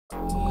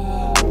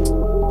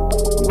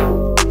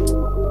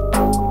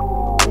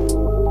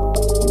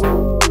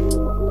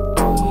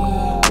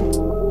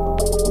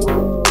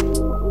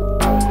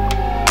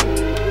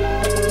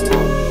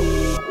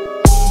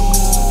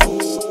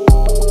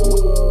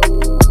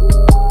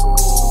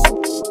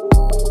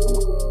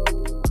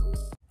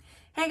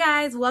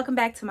Welcome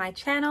back to my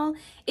channel.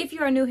 If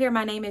you are new here,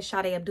 my name is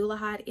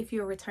SheIsFolaSade. If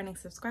you're a returning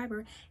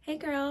subscriber, hey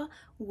girl,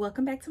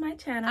 welcome back to my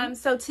channel.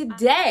 So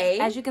today,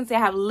 as you can see, I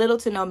have little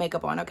to no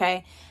makeup on,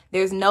 okay?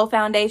 There's no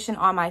foundation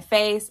on my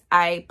face.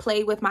 I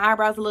played with my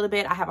eyebrows a little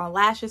bit. I have on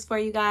lashes for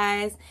you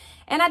guys.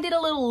 And I did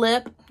a little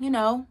lip, you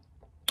know,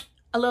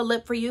 a little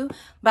lip for you,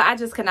 but I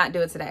just could not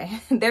do it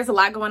today. There's a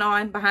lot going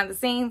on behind the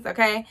scenes,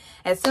 okay?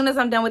 As soon as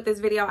I'm done with this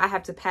video, I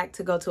have to pack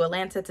to go to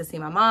Atlanta to see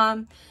my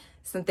mom.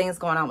 Some things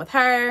going on with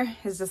her.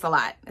 It's just a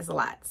lot. It's a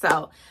lot.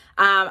 So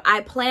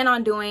I plan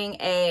on doing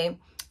a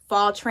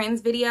fall trends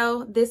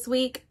video this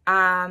week.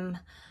 I'm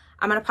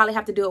gonna probably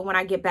have to do it when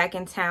I get back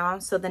in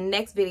town. So the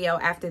next video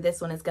after this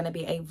one is gonna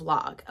be a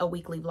vlog, a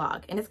weekly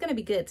vlog, and it's gonna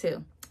be good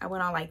too. I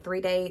went on like 3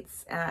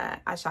 dates.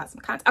 I shot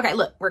some content. Okay,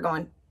 look, we're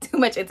going too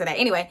much into that.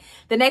 Anyway,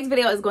 the next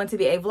video is going to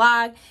be a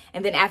vlog,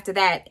 and then after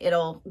that,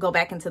 it'll go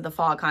back into the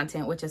fall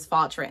content, which is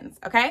fall trends.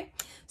 Okay.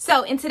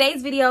 So in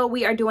today's video,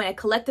 we are doing a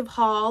collective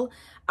haul.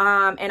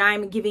 And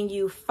I'm giving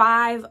you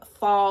 5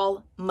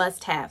 fall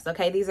must-haves,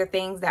 okay? These are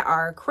things that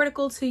are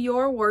critical to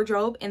your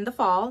wardrobe in the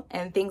fall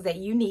and things that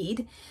you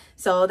need.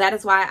 So that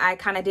is why I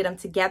kind of did them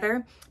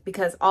together,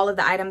 because all of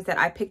the items that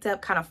I picked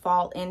up kind of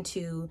fall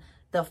into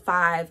the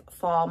 5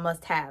 fall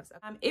must-haves.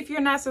 If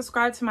you're not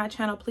subscribed to my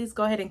channel, please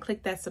go ahead and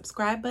click that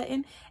subscribe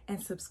button and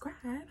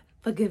subscribe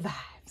for good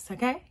vibes,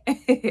 okay?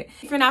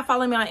 If you're not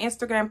following me on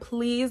Instagram,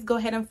 please go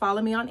ahead and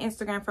follow me on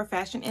Instagram for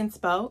Fashion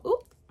Inspo. Ooh,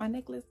 my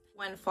necklace.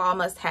 One fall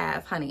must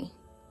have, honey,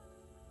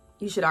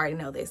 you should already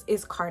know this,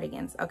 is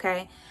cardigans,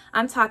 okay?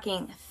 I'm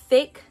talking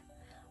thick,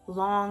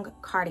 long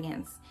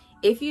cardigans.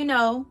 If you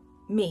know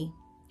me,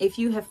 if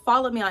you have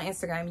followed me on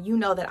Instagram, you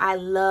know that I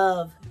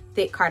love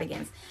thick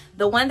cardigans.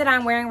 The one that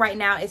I'm wearing right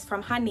now is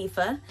from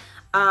Hanifa.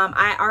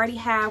 I already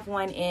have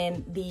one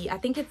in the, I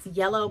think it's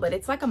yellow, but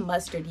it's like a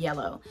mustard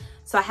yellow.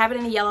 So I have it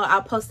in the yellow.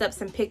 I'll post up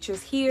some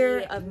pictures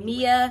here of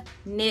Mia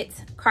knit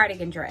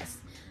cardigan dress.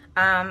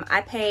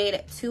 I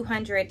paid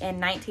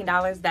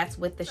 $219. That's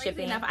with the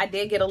shipping. Enough, I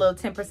did get a little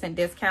 10%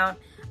 discount.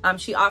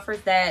 She offers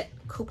that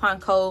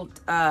coupon code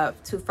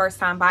to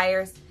first-time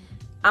buyers.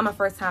 I'm a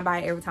first-time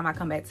buyer every time I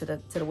come back to the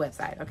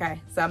website,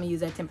 okay? So I'm gonna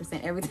use that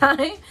 10% every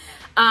time.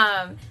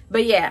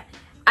 But yeah,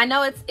 I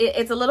know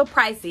it's a little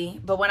pricey,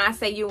 but when I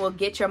say you will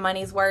get your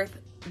money's worth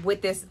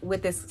with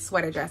this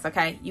sweater dress,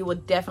 okay? You will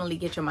definitely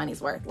get your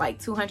money's worth. Like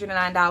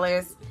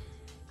 $209.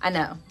 I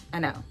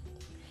know.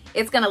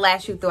 It's gonna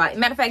last you throughout.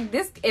 Matter of fact,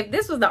 if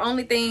this was the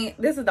only thing,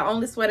 this is the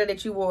only sweater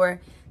that you wore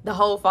the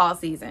whole fall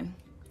season,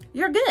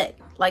 you're good.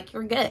 Like,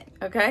 you're good,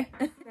 okay?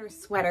 There's a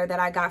sweater that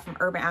I got from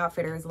Urban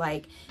Outfitters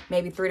like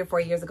maybe 3 to 4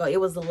 years ago. It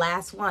was the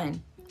last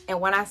one. And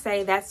when I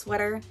say that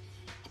sweater,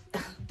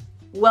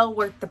 well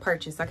worth the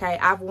purchase, okay?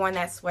 I've worn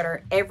that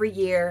sweater every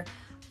year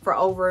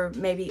for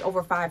maybe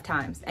over 5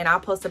 times. And I'll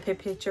post a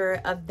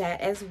picture of that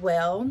as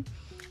well.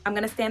 I'm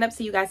gonna stand up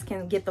so you guys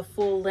can get the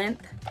full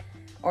length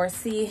or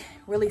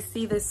really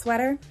see this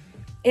sweater.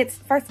 It's,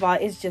 first of all,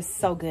 it's just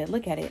so good.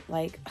 Look at it,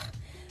 like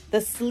the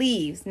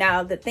sleeves.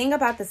 Now, the thing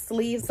about the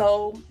sleeves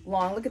so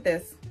long, look at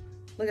this.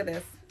 Look at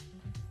this.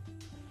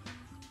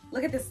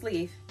 Look at this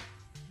sleeve.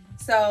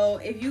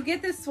 So if you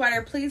get this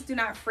sweater, please do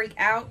not freak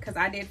out, because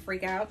I did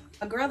freak out.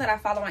 A girl that I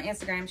follow on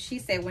Instagram, she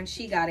said when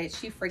she got it,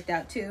 she freaked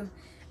out too.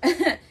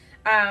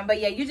 But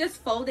yeah, you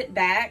just fold it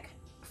back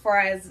for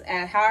as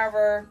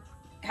however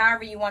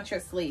you want your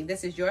sleeve.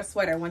 This is your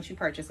sweater once you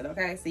purchase it,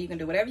 okay? So you can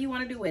do whatever you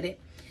want to do with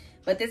it.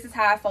 But this is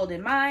how I folded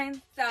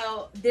mine.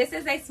 So this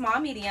is a small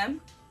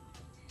medium.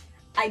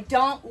 I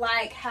don't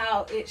like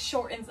how it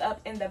shortens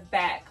up in the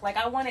back. Like,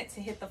 I want it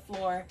to hit the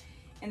floor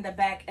in the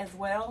back as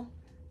well.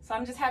 So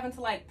I'm just having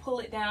to like pull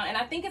it down. And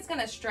I think it's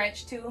gonna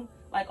stretch too,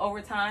 like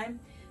over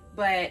time.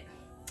 But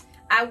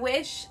I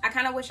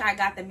kind of wish I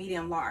got the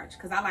medium large,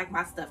 because I like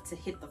my stuff to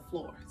hit the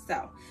floor.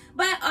 So,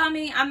 but I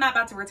mean, I'm not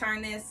about to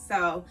return this,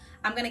 so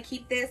I'm gonna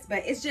keep this.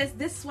 But it's just,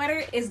 this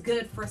sweater is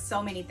good for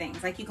so many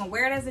things. Like, you can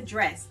wear it as a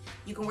dress,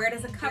 you can wear it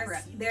as a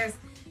cover-up. There's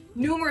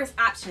numerous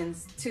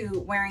options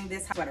to wearing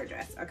this sweater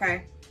dress,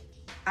 okay?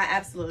 I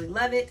absolutely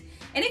love it.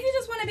 And if you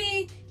just want to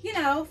be, you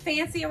know,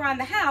 fancy around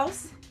the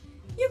house,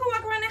 you can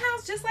walk around the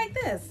house just like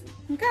this,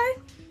 okay?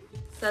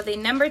 So the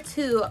number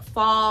 2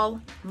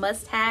 fall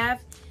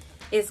must-have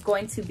is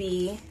going to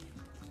be,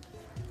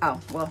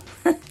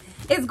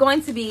 it's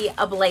going to be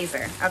a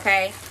blazer,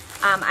 okay?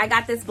 I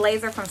got this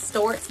blazer from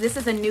Storts. This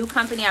is a new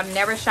company. I've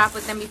never shopped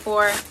with them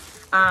before.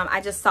 I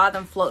just saw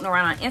them floating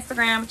around on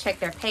Instagram. Check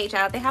their page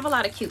out. They have a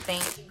lot of cute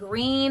things.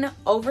 Green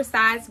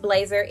oversized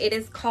blazer. It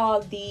is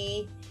called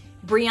the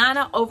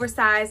Briana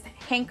oversized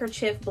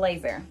handkerchief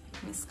blazer.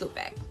 Let me scoot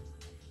back.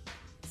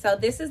 So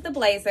this is the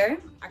blazer.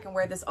 I can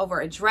wear this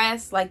over a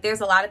dress. Like,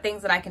 there's a lot of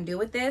things that I can do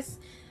with this.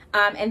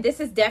 And this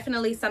is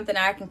definitely something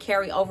that I can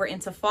carry over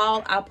into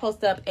fall. I'll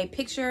post up a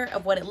picture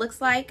of what it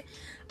looks like.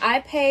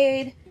 I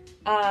paid,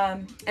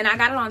 and I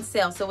got it on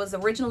sale. So it was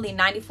originally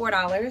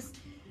 $94.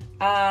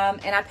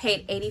 And I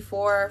paid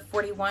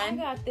 $84.41. I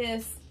got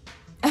this.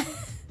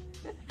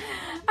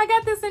 I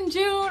got this in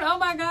June. Oh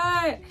my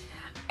God.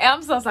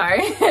 I'm so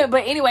sorry.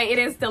 But anyway, it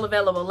is still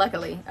available,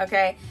 luckily.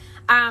 Okay.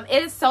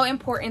 It is so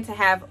important to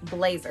have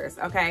blazers.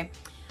 Okay.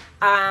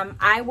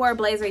 I wore a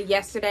blazer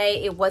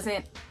yesterday. It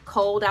wasn't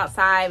cold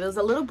outside. It was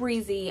a little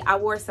breezy. I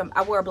wore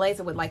a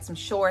blazer with like some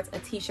shorts, a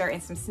t-shirt,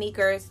 and some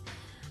sneakers.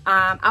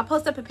 I'll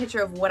post up a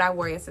picture of what I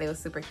wore yesterday. It was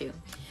super cute.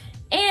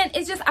 And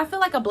it's just, I feel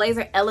like a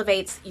blazer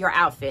elevates your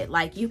outfit.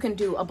 Like you can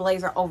do a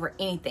blazer over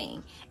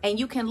anything. And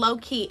you can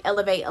low-key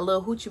elevate a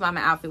little hoochie mama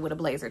outfit with a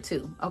blazer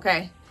too,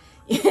 okay?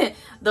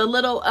 the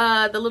little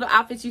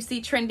outfits you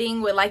see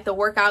trending with like the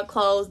workout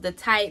clothes, the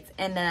tights,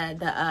 and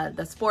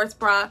the sports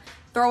bra,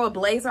 throw a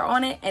blazer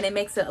on it and it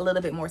makes it a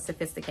little bit more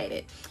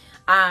sophisticated.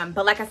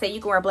 But like I said, you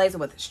can wear a blazer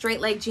with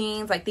straight leg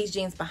jeans, like these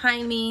jeans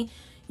behind me.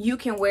 You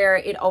can wear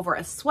it over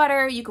a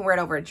sweater. You can wear it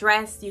over a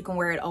dress. You can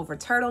wear it over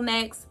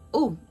turtlenecks.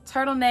 Ooh,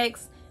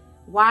 turtlenecks,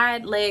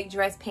 wide leg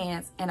dress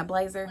pants, and a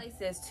blazer.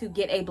 Places to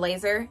get a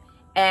blazer.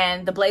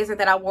 And the blazer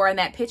that I wore in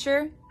that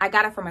picture, I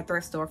got it from a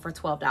thrift store for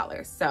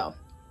 $12. So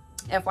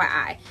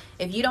FYI,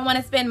 if you don't want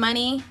to spend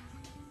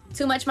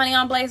too much money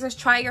on blazers,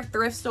 try your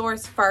thrift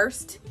stores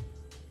first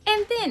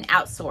and then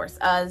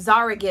outsource.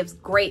 Zara gives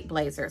great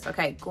blazers.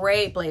 Okay,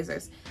 great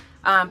blazers.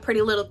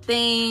 Pretty Little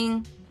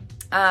Thing.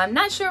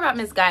 Not sure about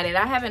Missguided.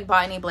 I haven't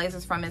bought any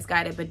blazers from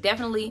Missguided, but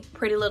definitely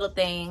Pretty Little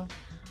Thing.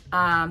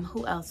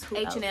 Who else?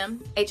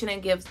 H&M. H&M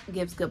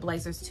gives good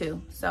blazers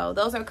too. So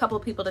those are a couple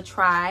of people to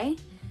try.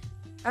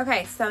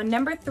 Okay, so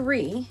number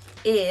 3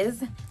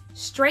 is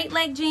straight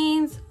leg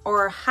jeans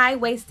or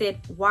high-waisted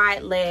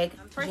wide leg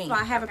jeans. First of all,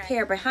 I have a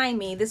pair behind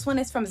me. This one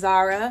is from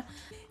Zara.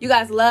 You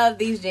guys love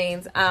these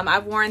jeans.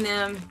 I've worn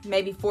them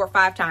maybe 4 or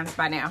 5 times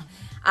by now.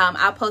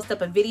 I'll post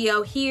up a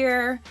video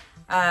here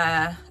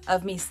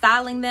of me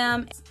styling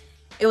them.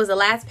 It was the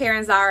last pair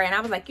in Zara, and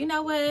I was like, you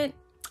know what?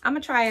 I'm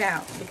gonna try it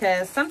out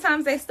because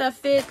sometimes they stuff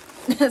fit,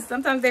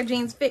 sometimes their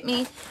jeans fit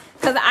me.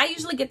 Because I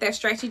usually get their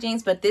stretchy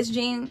jeans, but this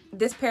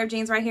pair of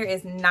jeans right here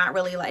is not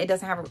really, like, it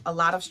doesn't have a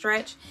lot of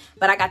stretch.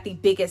 But I got the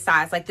biggest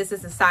size. Like, this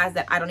is the size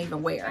that I don't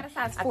even wear. I got a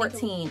size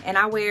 14, and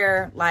I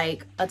wear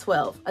like a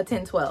 12, a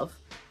 10, 12.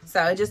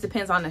 So it just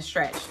depends on the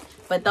stretch.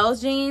 But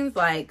those jeans,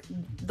 like,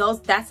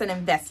 that's an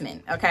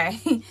investment, okay?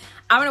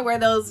 I'm gonna wear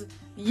those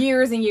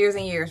years and years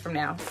and years from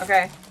now,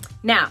 okay?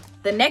 Now,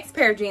 the next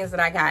pair of jeans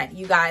that I got,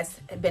 you guys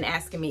have been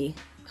asking me,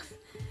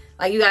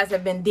 like, you guys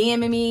have been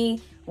DMing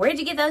me, where'd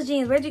you get those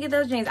jeans? Where'd you get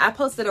those jeans? I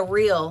posted a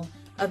reel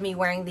of me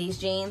wearing these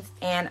jeans,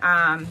 and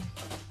I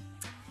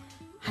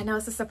know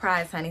it's a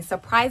surprise, honey.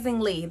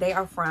 Surprisingly, they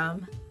are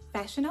from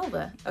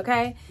FashionNova,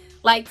 okay?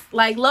 Like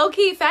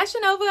low-key,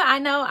 FashionNova, I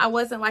know I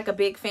wasn't like a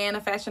big fan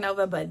of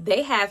FashionNova, but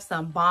they have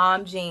some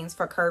bomb jeans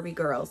for curvy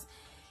girls.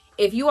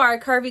 If you are a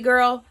curvy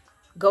girl,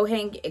 go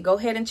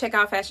ahead and check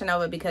out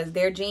FashionNova because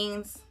their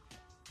jeans,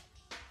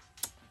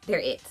 they're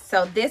it.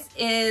 So this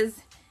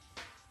is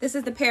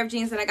the pair of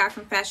jeans that I got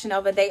from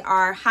FashionNova. They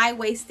are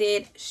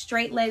high-waisted,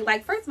 straight leg.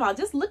 Like, first of all,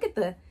 just look at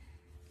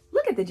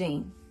the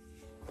jean.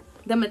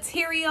 The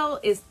material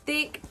is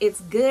thick.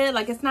 It's good.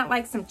 Like, it's not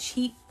like some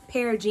cheap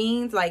pair of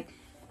jeans. Like,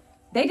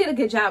 they did a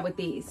good job with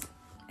these.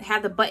 They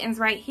have the buttons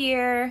right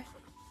here.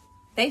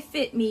 They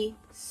fit me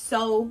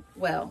so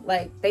well.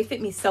 Like, they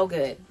fit me so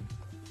good.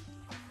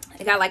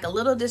 They got like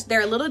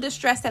they're a little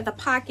distressed at the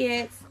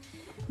pockets.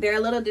 They're a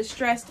little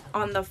distressed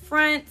on the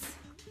front,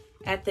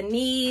 at the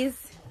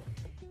knees.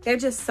 They're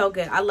just so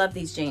good. I love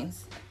these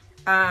jeans.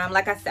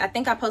 Like I said, I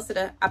think I posted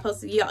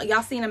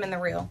y'all seen them in the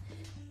reel.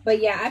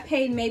 But yeah, I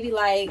paid maybe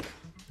like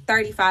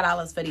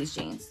 $35 for these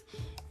jeans.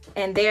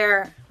 And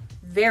they're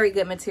very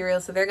good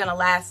material, so they're gonna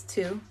last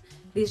too.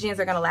 These jeans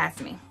are gonna last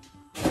me.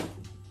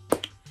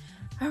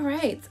 All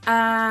right,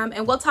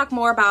 and we'll talk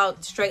more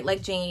about straight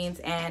leg jeans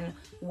and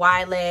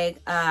wide leg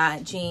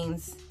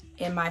jeans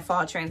in my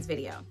fall trends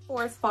video.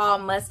 Fourth fall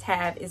must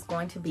have is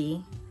going to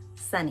be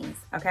sunnies,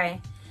 okay?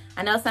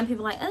 I know some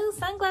people are like, oh,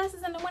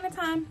 sunglasses in the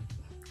wintertime.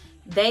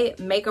 They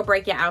make or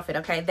break your outfit,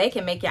 okay? They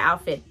can make your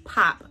outfit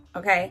pop,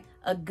 okay?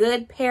 A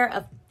good pair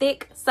of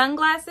thick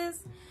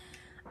sunglasses.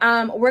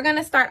 We're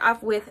gonna start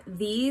off with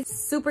these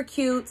super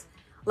cute.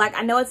 Like,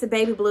 I know it's a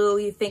baby blue,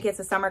 you think it's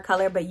a summer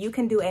color, but you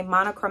can do a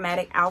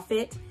monochromatic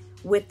outfit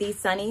with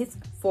these sunnies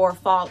for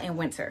fall and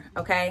winter,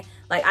 okay?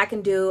 Like, I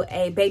can do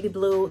a baby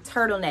blue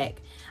turtleneck.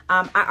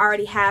 I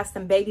already have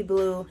some baby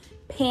blue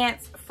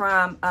pants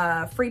from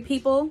Free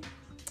People.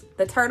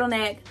 The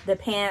turtleneck, the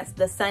pants,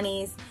 the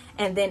sunnies,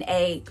 and then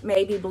a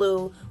baby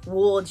blue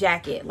wool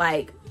jacket.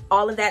 Like,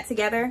 all of that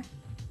together,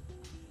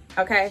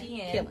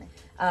 okay?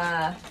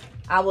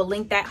 I will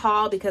link that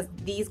haul because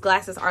these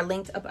glasses are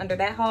linked up under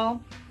that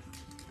haul.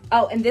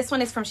 Oh, and this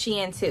one is from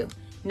Shein too.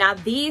 Now,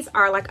 these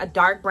are like a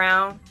dark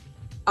brown.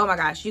 Oh my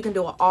gosh, you can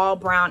do an all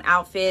brown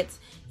outfit.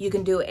 You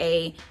can do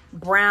a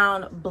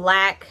brown,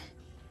 black,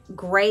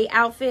 gray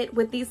outfit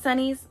with these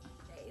sunnies.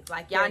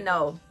 Like, y'all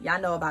know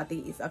about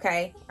these,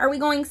 okay? Are we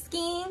going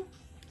skiing?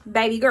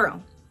 Baby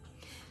girl.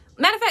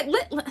 Matter of fact,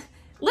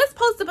 let's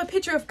post up a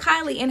picture of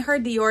Kylie in her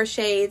Dior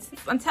shades.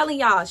 I'm telling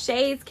y'all,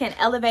 shades can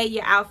elevate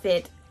your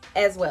outfit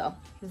as well.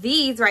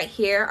 These right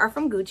here are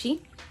from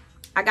Gucci.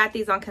 I got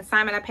these on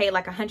consignment. I paid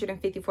like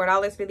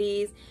 $154 for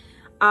these.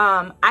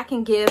 I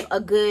can give a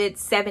good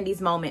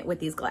 70s moment with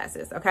these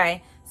glasses,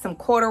 okay? Some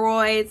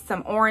corduroys,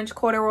 some orange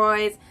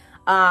corduroys,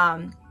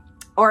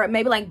 or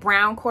maybe like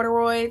brown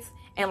corduroys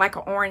and like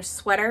an orange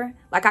sweater.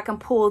 Like, I can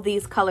pull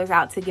these colors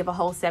out to give a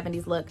whole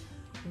 70s look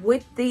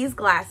with these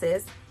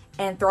glasses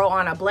and throw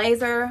on a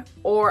blazer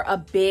or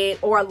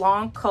a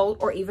long coat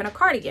or even a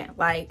cardigan.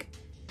 Like,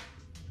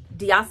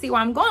 do y'all see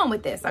where I'm going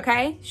with this,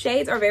 okay?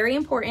 Shades are very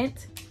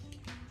important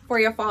for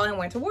your fall and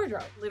winter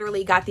wardrobe.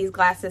 Literally got these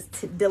glasses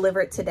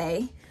delivered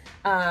today.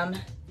 I'm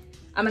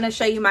gonna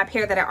show you my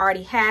pair that I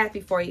already have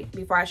before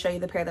I show you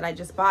the pair that I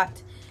just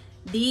bought.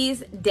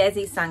 These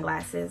Dezi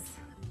sunglasses.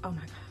 Oh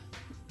my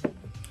God.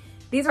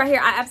 These right here,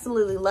 I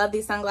absolutely love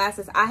these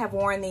sunglasses. I have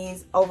worn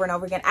these over and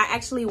over again. I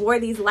actually wore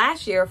these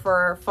last year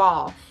for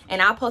fall,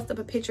 and I'll post up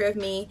a picture of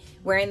me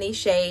wearing these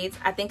shades.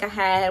 I think I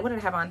had, what did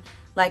I have on?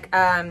 Like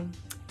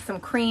some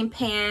cream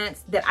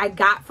pants that I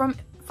got from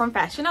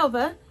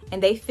FashionNova,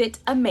 and they fit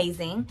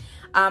amazing.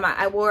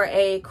 I wore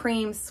a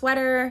cream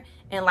sweater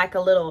and like a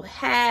little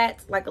hat,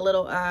 like a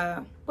little,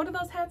 what are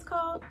those hats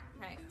called?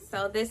 Okay,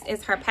 so this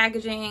is her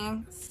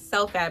packaging.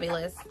 So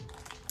fabulous.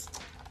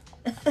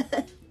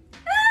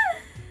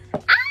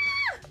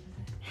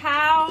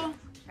 How?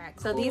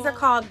 So these are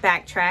called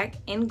Backtrack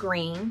in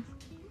green.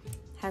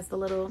 Has the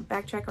little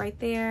Backtrack right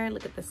there.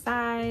 Look at the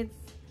sides.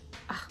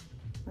 Oh,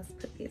 let's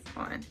put these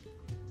on.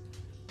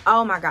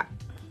 Oh my God.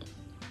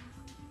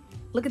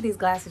 Look at these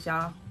glasses,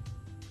 y'all.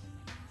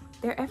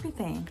 They're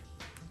everything.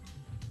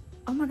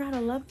 Oh my God, I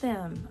love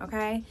them,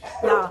 okay?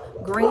 Y'all,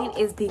 green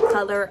is the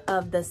color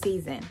of the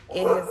season.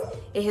 It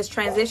has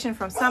transitioned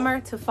from summer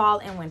to fall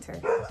and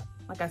winter.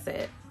 Like I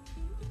said,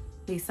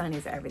 these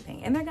sunnies are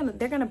everything. And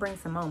they're gonna bring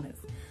some moments.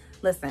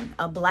 Listen,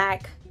 a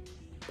black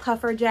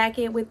puffer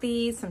jacket with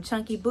these, some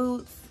chunky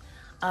boots,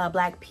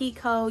 black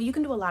peacoat. You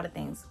can do a lot of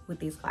things with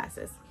these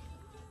glasses.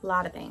 A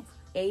lot of things.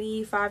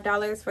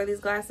 $85 for these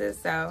glasses,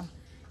 so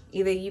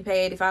either you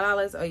pay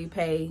 $85 or you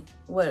pay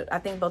what I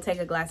think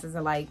Bottega glasses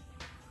are like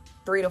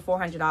 $300 to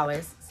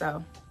 $400,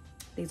 so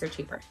these are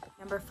cheaper.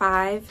 Number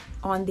 5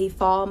 on the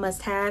fall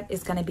must-have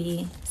is gonna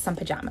be some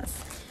pajamas.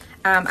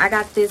 I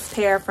got this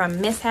pair from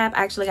MissPap.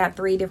 I actually got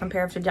 3 different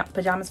pairs of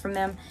pajamas from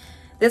them.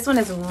 This one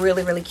is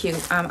really, really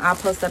cute. I'll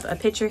post up a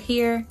picture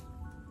here.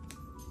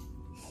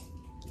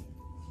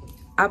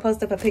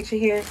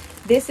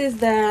 This is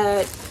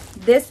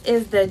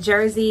the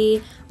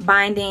jersey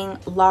binding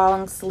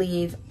long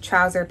sleeve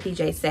trouser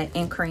PJ set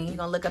in cream. You're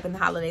gonna look up in the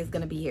holidays,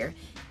 gonna be here.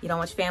 You don't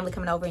want your family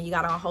coming over and you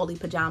got on holy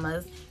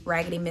pajamas,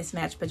 raggedy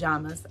mismatched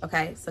pajamas,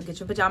 okay? So get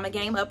your pajama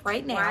game up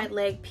right now. Wide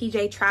leg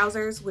PJ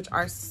trousers, which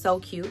are so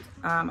cute.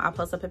 I'll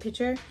post up a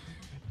picture.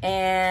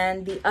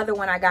 And the other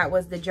one I got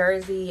was the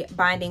jersey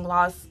binding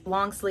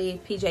long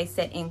sleeve PJ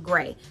set in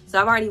gray. So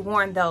I've already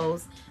worn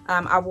those.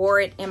 I wore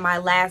it in my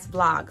last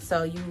vlog,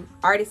 so you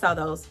already saw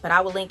those, but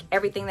I will link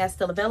everything that's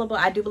still available.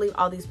 I do believe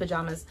all these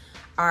pajamas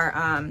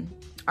are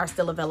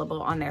still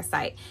available on their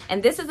site.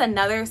 And this is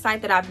another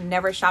site that I've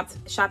never shopped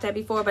at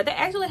before, but they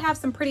actually have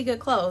some pretty good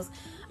clothes.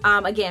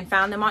 Again,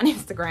 found them on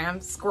Instagram,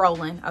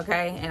 scrolling,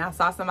 okay? And I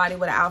saw somebody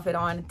with an outfit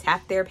on,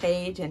 tapped their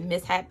page, and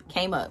MissPap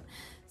came up.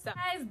 So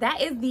guys,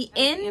 that is the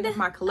end of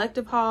my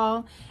collective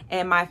haul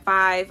and my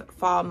 5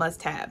 fall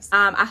must-haves.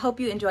 I hope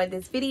you enjoyed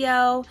this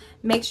video.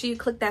 Make sure you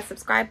click that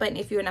subscribe button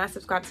if you're not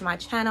subscribed to my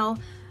channel.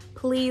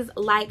 Please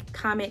like,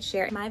 comment,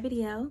 share my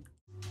video.